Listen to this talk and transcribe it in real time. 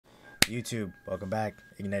YouTube, welcome back.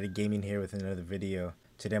 Ignited Gaming here with another video.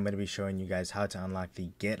 Today I'm going to be showing you guys how to unlock the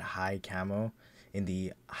Get High Camo in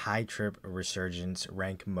the High Trip Resurgence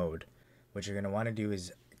rank mode. What you're going to want to do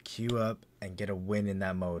is queue up and get a win in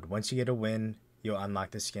that mode. Once you get a win, you'll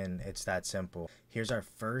unlock the skin. It's that simple. Here's our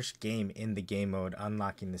first game in the game mode,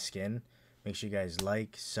 unlocking the skin. Make sure you guys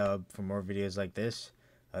like, sub for more videos like this.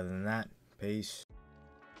 Other than that, peace.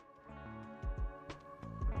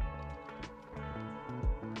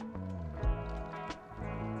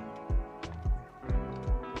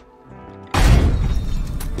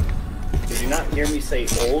 Did you not hear me say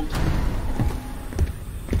old?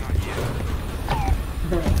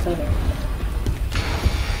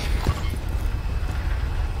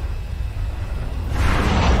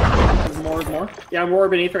 More. Yeah, more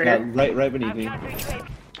beneath right here. Right beneath me.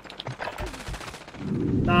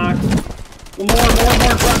 Knocked. More in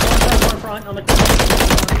front. On the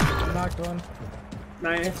corner. Knocked one.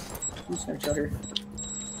 Nice. I'm just gonna chill here.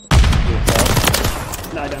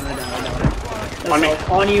 No, I don't.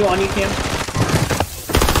 On you, Cam.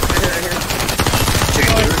 Right here.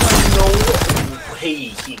 Dude, there's no way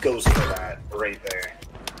he goes for that right there.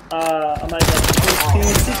 I'm gonna go 2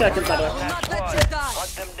 seconds, by the way.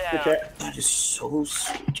 Okay. That is so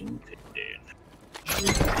stupid, dude.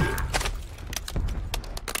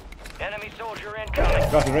 Enemy soldier incoming.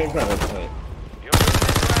 Dropping right in front of us. You're moving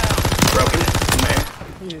Broken in there.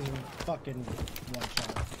 He's fucking one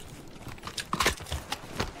shot.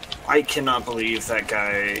 I cannot believe that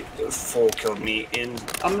guy full killed me in.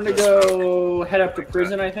 I'm gonna go head up to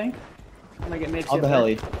prison, I think. I'm gonna get mid On the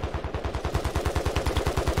heli.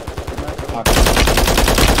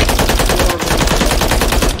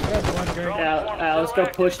 Yeah, let's go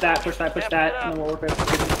push that, and then we'll work it.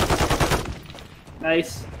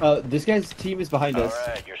 Nice. This guy's team is behind us.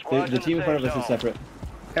 Right, the team in front of us is separate.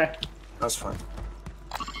 Okay. That's fine.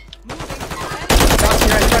 Drops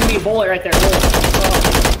right in front of me, bullet right there,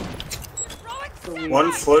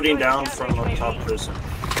 One floating down from on top prison.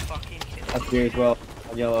 Up here as well.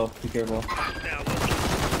 On yellow. Be careful.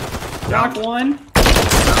 Knocked one.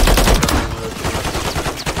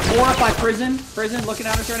 More up by prison. Prison looking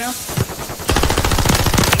at us right now.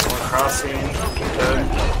 One crossing.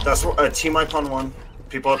 That's a team wipe on one.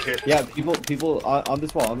 People up here. Yeah, people on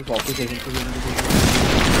this wall. Precision.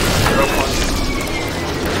 Broke one.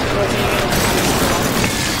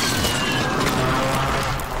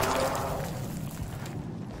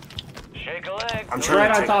 Shake a leg. I'm trying Right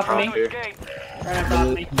to on take top of me. top here. Right on top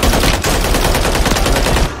of me.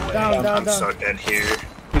 I'm so dead here.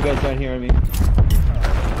 You guys down here on me.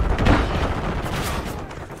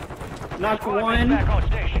 Knocked Squad one. back on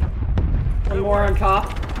station. One more on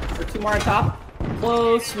top. Or 2 more on top.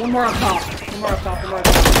 Close. One more on top.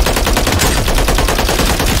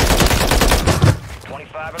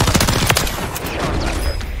 25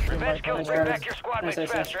 and revenge kills. Bring back your squad mates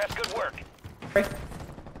Nice. faster. That's good work.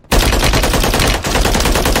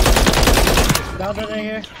 Down right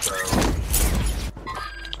here.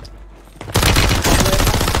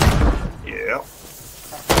 Yeah.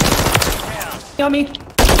 Kill me.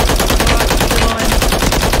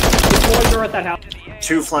 The boys are at that house.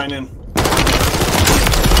 2 flying in.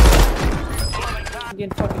 I'm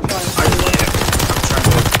getting fucking I'm fire.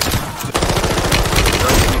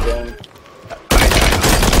 trying to.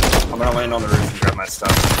 I'm gonna land on the roof and grab my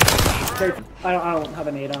stuff. I don't have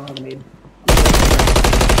a nade. I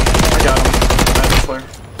got him. Flare.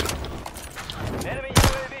 Enemy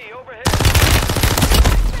UAV overhead.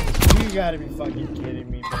 You gotta be fucking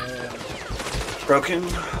kidding me, bro. Broken.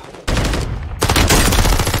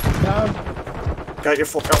 Down. Got your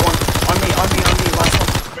full. Got one. On me. Last one.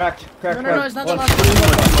 Cracked. No, it's not the One.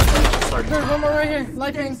 last Sorry. There's one more right here.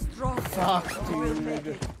 Lightning. Fuck,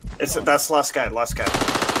 dude. That's the last guy. Let's go. No.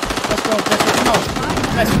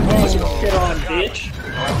 Let's go. Get on, bitch.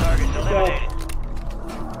 All targets eliminated.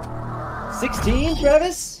 16,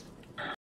 Travis?